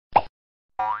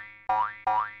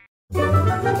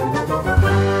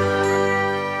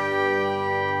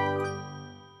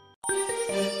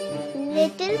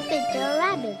Little Peter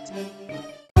Rabbit.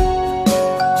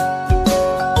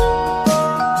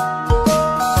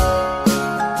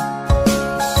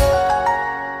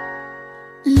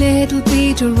 Little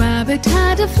Peter Rabbit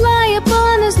had a fly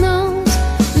upon his nose.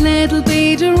 Little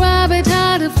Peter Rabbit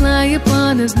had a fly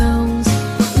upon his nose.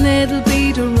 Little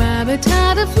Peter Rabbit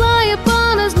had a fly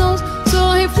upon his nose.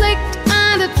 So he flicked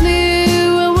and it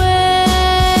flew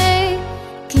away.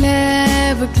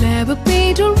 Clever, clever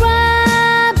Peter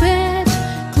Rabbit.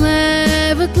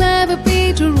 Clever, clever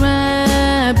Peter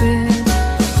Rabbit.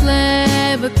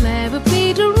 Clever, clever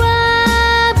Peter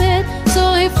Rabbit.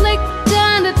 So he flicked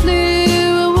and it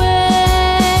flew away.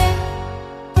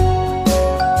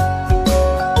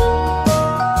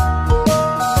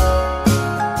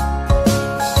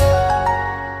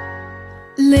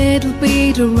 Little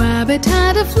Peter Rabbit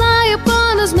had a fly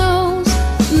upon his nose.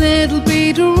 Little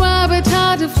Peter Rabbit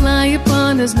had a fly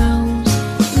upon his nose.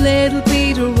 Little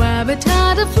Peter Rabbit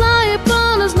had a fly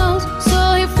upon his nose.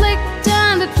 So he flicked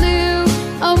and it flew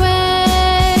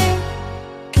away.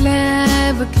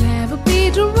 Clever, clever